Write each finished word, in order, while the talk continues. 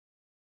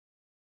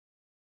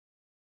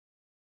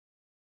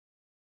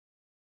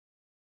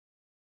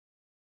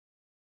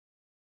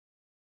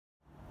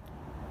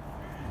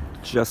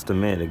Just a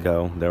minute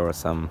ago, there were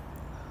some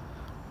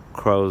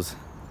crows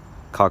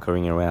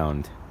cockering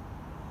around,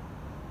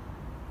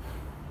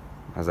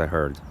 as I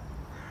heard.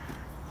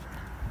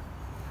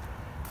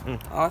 Oh,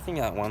 I think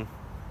that one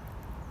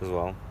as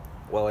well.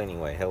 Well,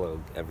 anyway,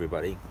 hello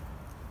everybody.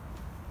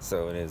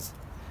 So it is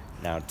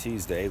now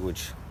Tuesday,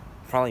 which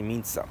probably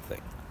means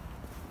something.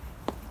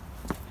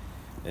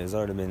 It has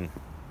already been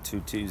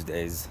 2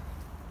 Tuesdays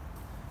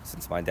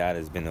since my dad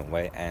has been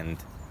away, and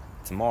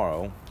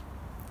tomorrow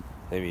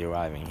they'll be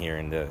arriving here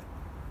in the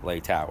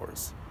late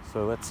hours.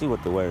 So let's see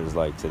what the weather is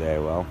like today.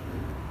 Well,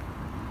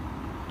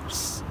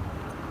 just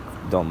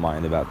don't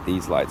mind about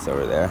these lights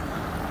over there,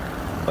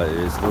 but it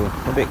is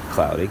a bit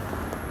cloudy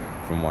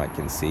from what I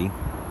can see.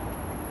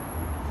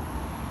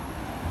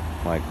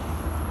 Like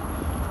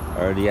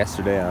already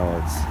yesterday, I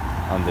know it's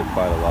under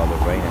quite a lot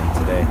of rain, and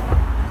today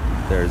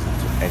there isn't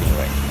any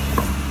rain.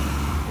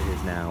 It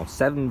is now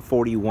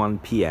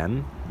 7:41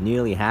 p.m.,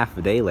 nearly half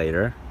a day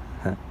later.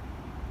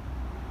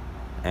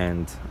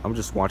 And I'm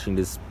just watching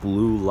this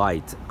blue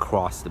light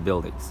across the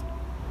buildings.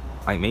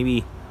 Like,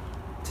 maybe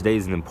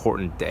today's an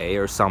important day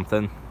or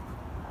something.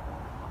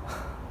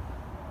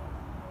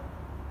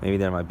 Maybe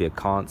there might be a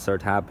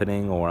concert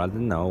happening, or I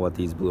don't know what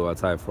these blue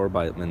lights are for,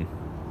 but I mean,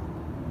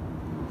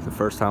 it's the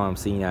first time I'm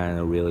seeing that in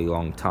a really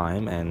long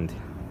time. And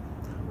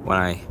when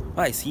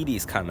I see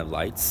these kind of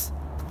lights,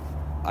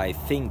 I'm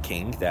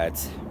thinking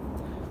that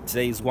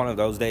today's one of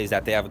those days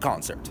that they have a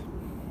concert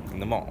in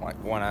the mall.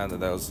 Like one out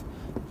of those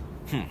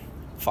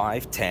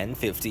 5, 10,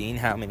 15,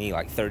 how many,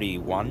 like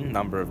 31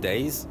 number of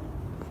days?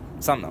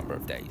 Some number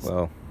of days.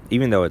 Well,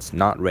 even though it's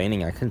not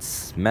raining, I can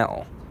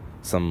smell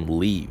some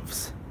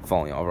leaves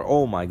falling over.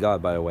 Oh my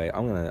god, by the way,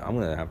 I'm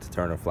gonna have to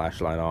turn a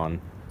flashlight on.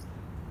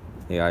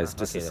 You guys,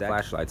 just okay, the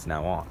flashlight's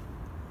now on.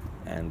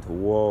 And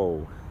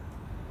whoa.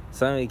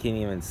 Suddenly you can't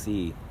even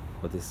see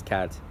what this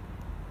cat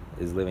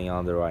is living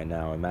under right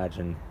now.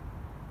 Imagine.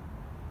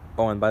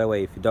 Oh, and by the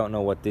way, if you don't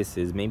know what this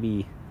is,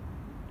 maybe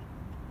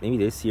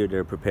this year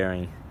they're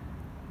preparing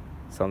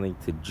something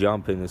to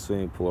jump in the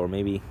swimming pool, or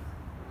maybe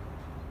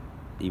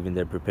even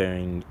they're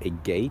preparing a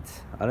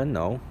gate. I don't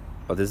know,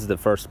 but this is the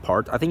first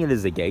part. I think it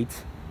is a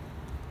gate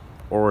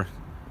or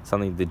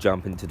something to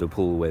jump into the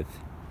pool with.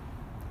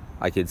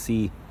 I could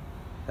see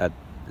that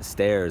the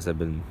stairs have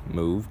been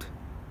moved.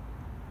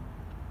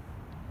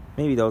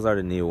 Maybe those are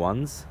the new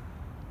ones,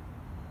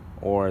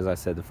 or as I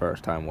said, the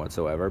first time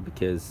whatsoever,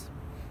 because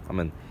I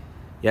mean,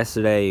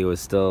 yesterday it was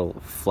still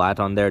flat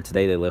on there.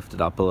 Today they lifted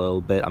up a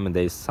little bit. I mean,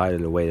 they decided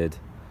to wait it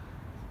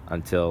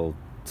until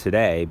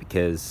today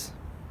because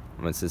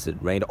since it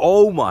rained.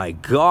 Oh my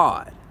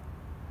god,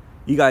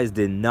 you guys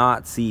did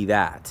not see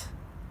that.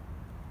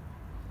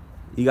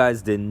 You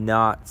guys did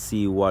not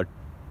see what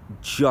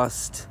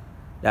just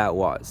that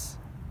was.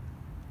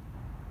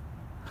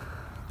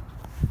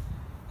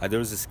 There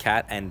was this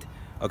cat, and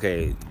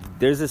okay,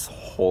 there's this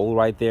hole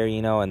right there,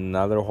 you know, and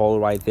another hole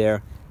right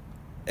there.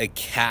 A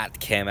cat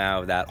came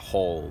out of that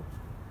hole.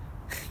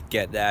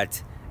 Get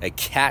that? A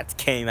cat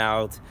came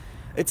out.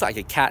 It's like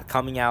a cat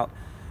coming out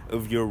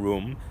of your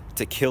room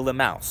to kill the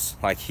mouse.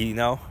 Like, you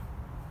know,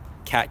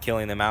 cat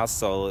killing the mouse.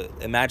 So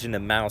imagine the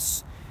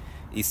mouse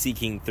is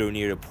seeking through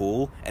near the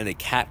pool, and the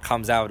cat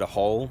comes out of the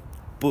hole.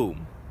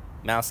 Boom.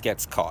 Mouse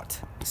gets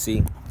caught. You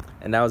see?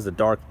 And that was the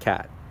dark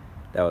cat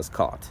that was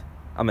caught.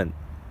 I mean,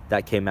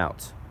 that came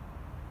out.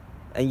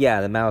 And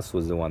yeah, the mouse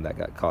was the one that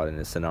got caught in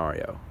this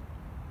scenario.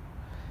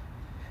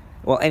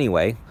 Well,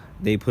 anyway,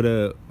 they put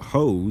a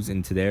hose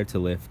into there to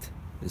lift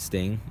this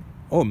thing.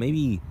 Oh,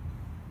 maybe...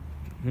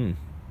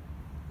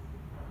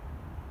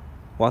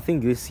 Well, I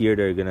think this year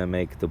they're gonna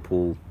make the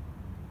pool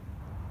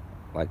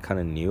like kind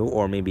of new,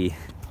 or maybe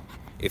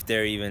if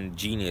they're even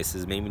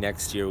geniuses, maybe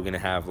next year we're gonna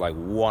have like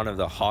one of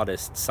the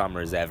hottest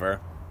summers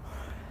ever.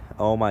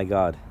 Oh my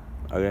god,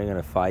 are they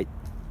gonna fight?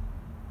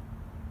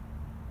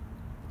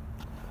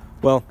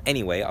 Well,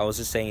 anyway, I was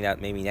just saying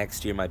that maybe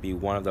next year might be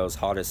one of those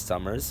hottest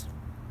summers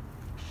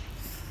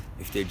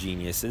if they're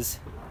geniuses,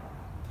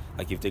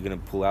 like if they're gonna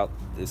pull out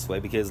this way,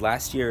 because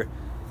last year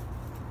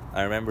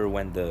I remember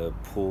when the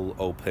pool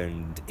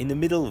opened in the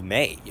middle of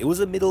May. It was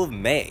the middle of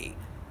May,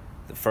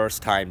 the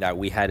first time that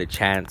we had a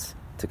chance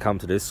to come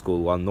to this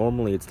school. Well,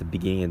 normally it's the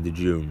beginning of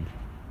June.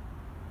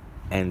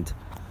 And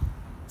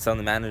some of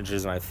the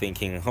managers are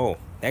thinking, oh,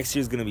 next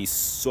year's going to be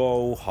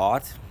so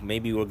hot.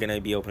 Maybe we're going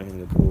to be opening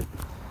the pool.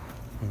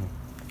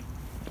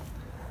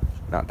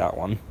 Not that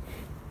one.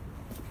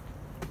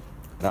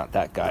 Not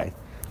that guy.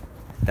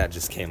 That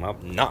just came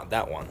up. Not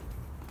that one.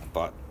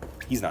 But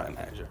he's not a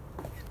manager.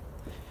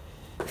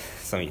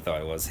 Some of you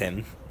thought it was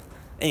him.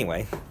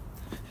 Anyway,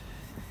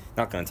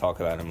 not going to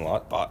talk about him a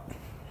lot, but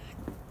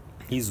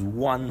he's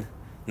one.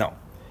 No,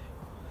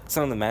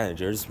 some of the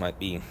managers might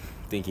be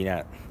thinking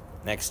that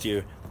next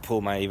year the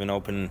pool might even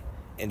open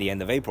in the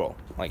end of April,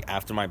 like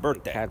after my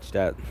birthday. Catch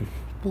that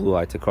blue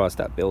light across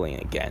that building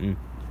again,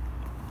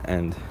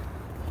 and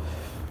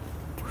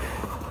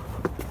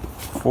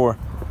before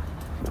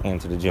I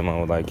enter the gym, I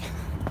would like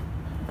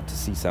to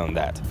see some of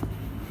that.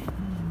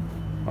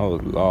 I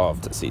would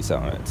love to see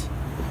some of it.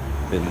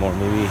 A bit more,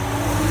 maybe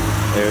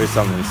there is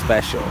something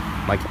special,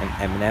 like an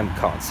Eminem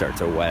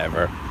concert or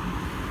whatever.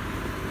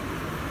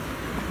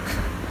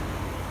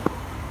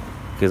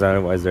 Because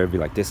otherwise there'd be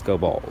like disco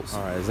balls.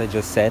 Alright, as I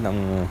just said, I'm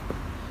gonna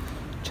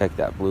check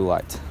that blue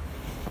light.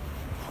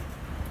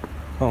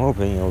 I'm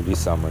hoping it'll be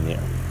somewhere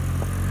near.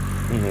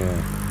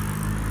 Yeah.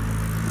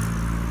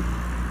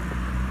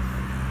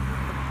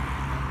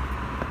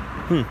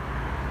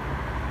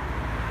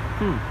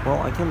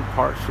 Well, I can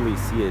partially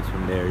see it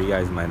from there. You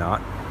guys might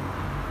not.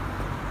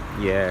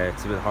 Yeah,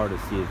 it's a bit hard to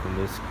see it from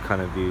this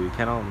kind of view. You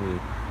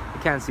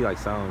can't see like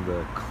some of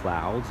the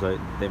clouds. Right?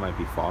 They might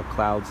be fog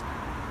clouds,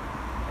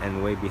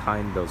 and way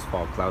behind those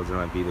fog clouds there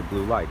might be the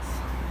blue lights.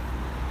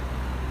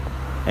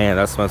 And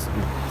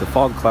the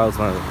fog clouds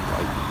might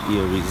like be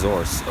a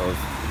resource of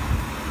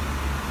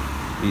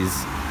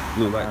these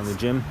blue lights. At the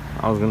gym,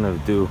 I was gonna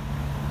do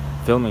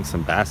filming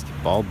some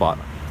basketball, but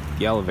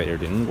the elevator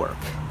didn't work.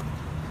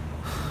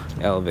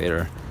 The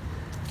elevator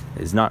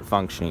is not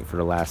functioning for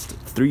the last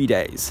 3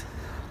 days.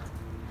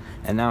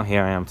 And now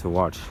here I am to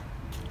watch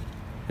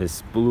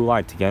this blue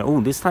light again.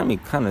 Oh, this time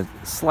it kind of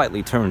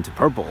slightly turned to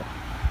purple.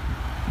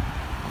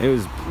 It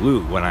was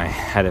blue when I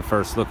had a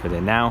first look at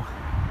it. Now,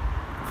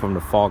 from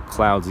the fog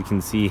clouds, you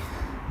can see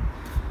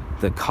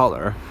the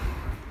color.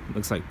 It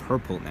looks like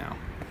purple now.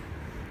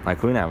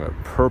 Like we're gonna have a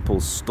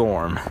purple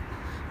storm,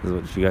 is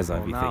what you guys might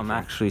be thinking. I'm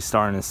actually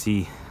starting to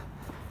see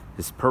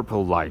this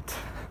purple light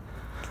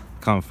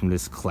come from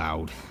this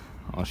cloud.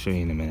 I'll show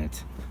you in a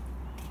minute.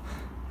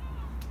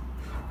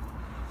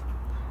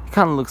 It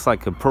kind of looks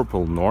like a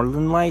purple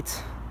northern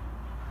light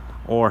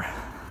or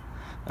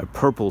a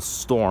purple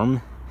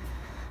storm.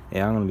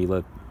 Yeah, I'm gonna be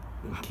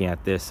looking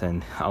at this,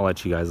 and I'll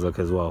let you guys look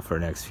as well for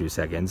the next few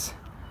seconds.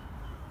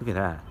 Look at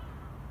that.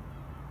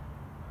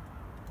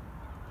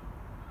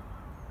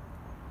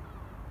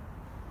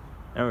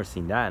 Never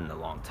seen that in a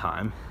long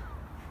time.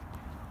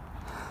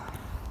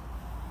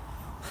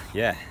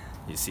 Yeah,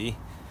 you see?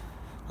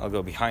 I'll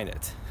go behind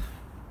it.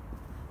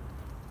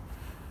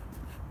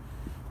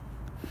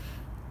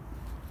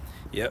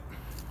 Yep.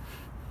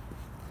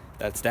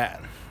 That's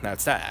that.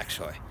 That's that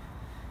actually.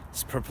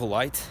 It's purple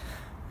light.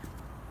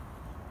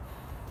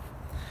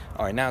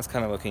 Alright, now it's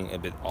kind of looking a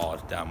bit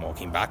odd that I'm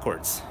walking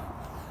backwards.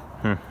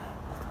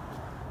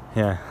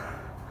 Yeah.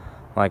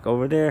 Like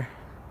over there.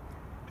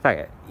 In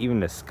fact, even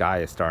the sky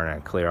is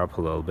starting to clear up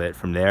a little bit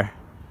from there.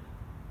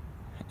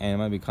 And it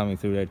might be coming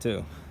through there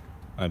too.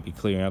 Might be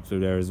clearing up through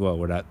there as well,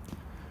 where that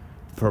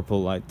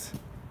purple light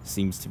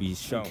seems to be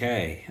shown.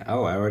 Okay.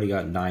 Oh, I already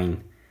got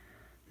 9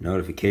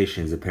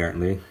 notifications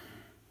apparently.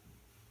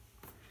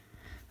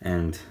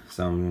 And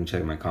so I'm going to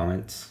check my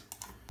comments.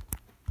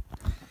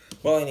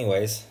 Well,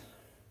 anyways.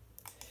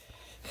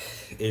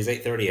 It is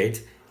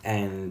 8:38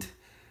 and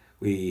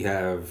we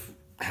have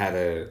had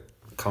a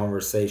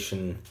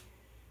conversation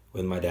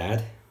with my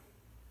dad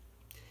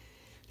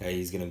that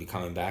he's going to be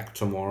coming back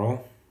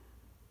tomorrow.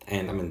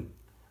 And I mean,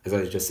 as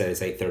I just said, it's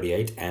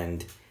 8:38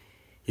 and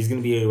he's going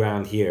to be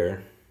around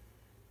here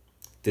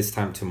this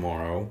time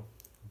tomorrow,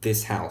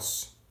 this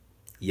house.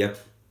 Yep.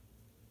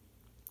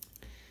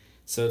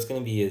 So it's going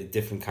to be a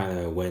different kind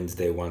of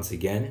Wednesday once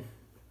again.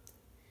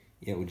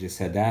 Yeah, we just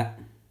said that.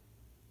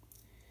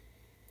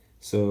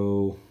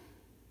 So,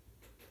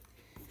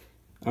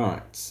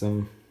 alright,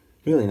 some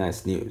really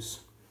nice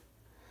news.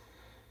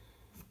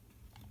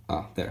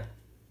 Ah, there.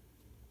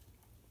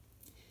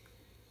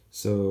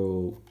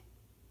 So,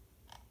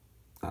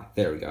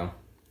 there we go.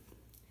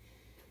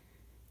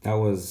 That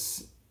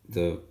was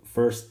the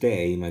first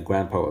day my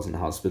grandpa was in the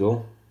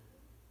hospital.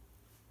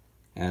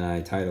 And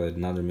I titled it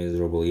Another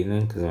Miserable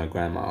Evening because my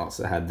grandma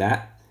also had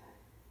that.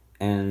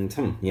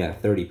 And, yeah,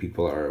 30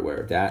 people are aware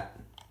of that.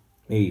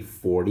 Maybe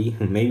 40,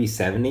 maybe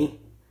 70.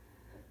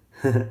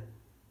 Or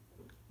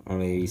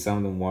maybe some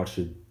of them watch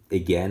it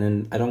again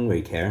and I don't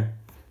really care.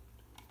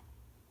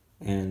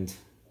 And,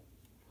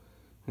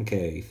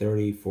 okay,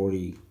 30,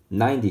 40,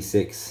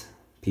 96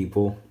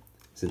 people.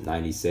 Is it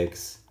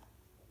 96?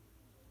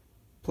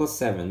 Plus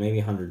 7, maybe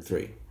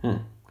 103.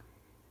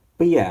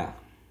 But yeah.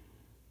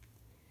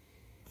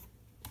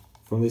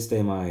 From this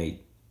day,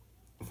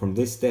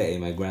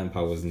 my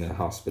grandpa was in the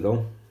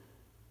hospital.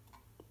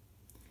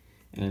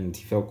 And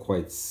he felt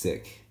quite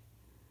sick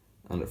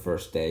on the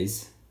first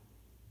days.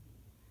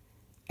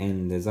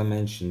 And as I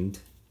mentioned,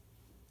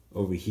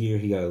 over here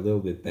he got a little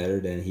bit better,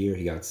 then here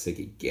he got sick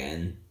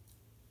again.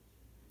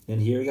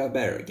 Then here he got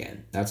better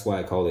again. That's why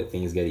I call it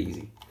Things Get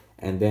Easy.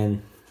 And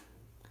then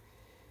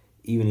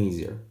even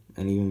easier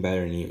and even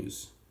better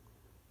news.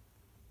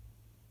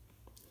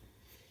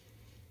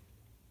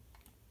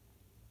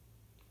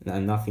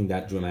 And nothing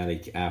that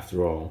dramatic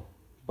after all.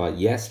 But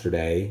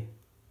yesterday,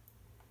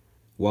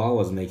 while I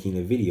was making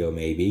a video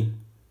maybe,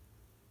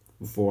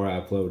 before I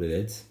uploaded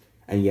it,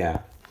 and yeah,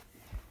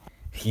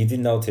 you did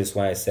notice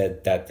when I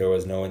said that there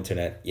was no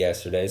internet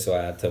yesterday, so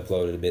I had to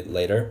upload it a bit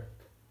later.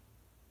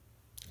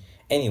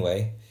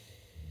 Anyway,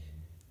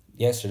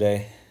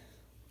 yesterday,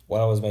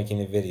 while I was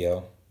making a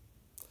video,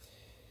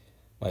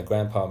 my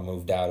grandpa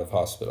moved out of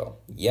hospital.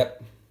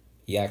 Yep,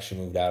 he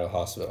actually moved out of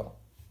hospital.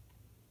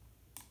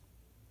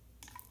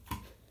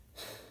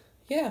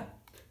 yeah,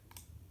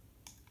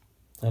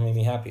 that made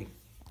me happy.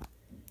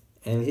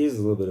 And here's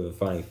a little bit of a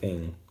funny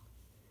thing.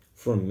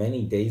 For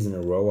many days in a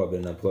row, I've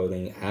been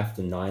uploading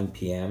after 9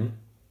 p.m.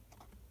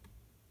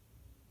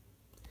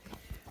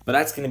 But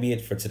that's going to be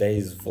it for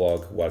today's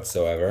vlog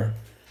whatsoever.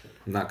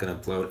 I'm not going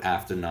to upload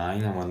after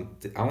 9. I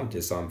want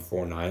this on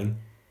before 9. I'm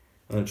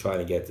going to try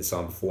to get this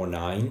on before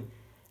 9.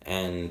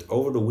 And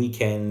over the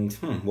weekend,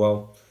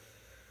 well,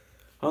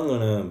 I'm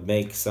going to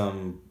make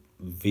some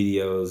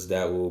videos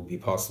that will be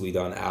possibly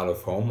done out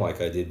of home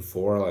like I did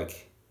before.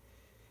 Like,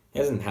 it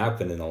hasn't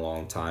happened in a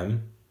long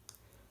time.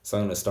 So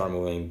I'm going to start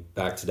moving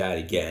back to that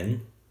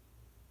again.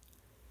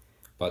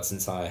 But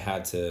since I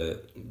had to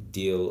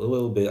deal a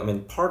little bit, I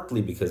mean,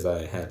 partly because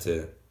I had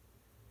to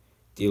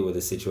deal with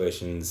the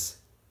situations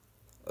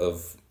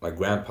of my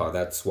grandpa,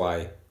 that's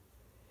why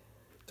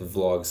the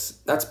vlogs,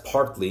 that's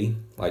partly,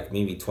 like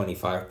maybe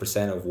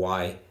 25% of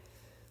why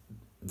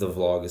the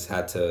vlog has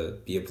had to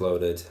be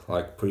uploaded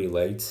like pretty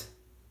late.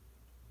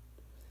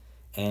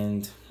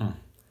 And,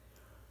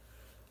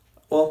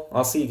 well,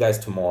 I'll see you guys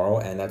tomorrow,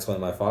 and that's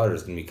when my father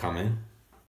is going to be coming.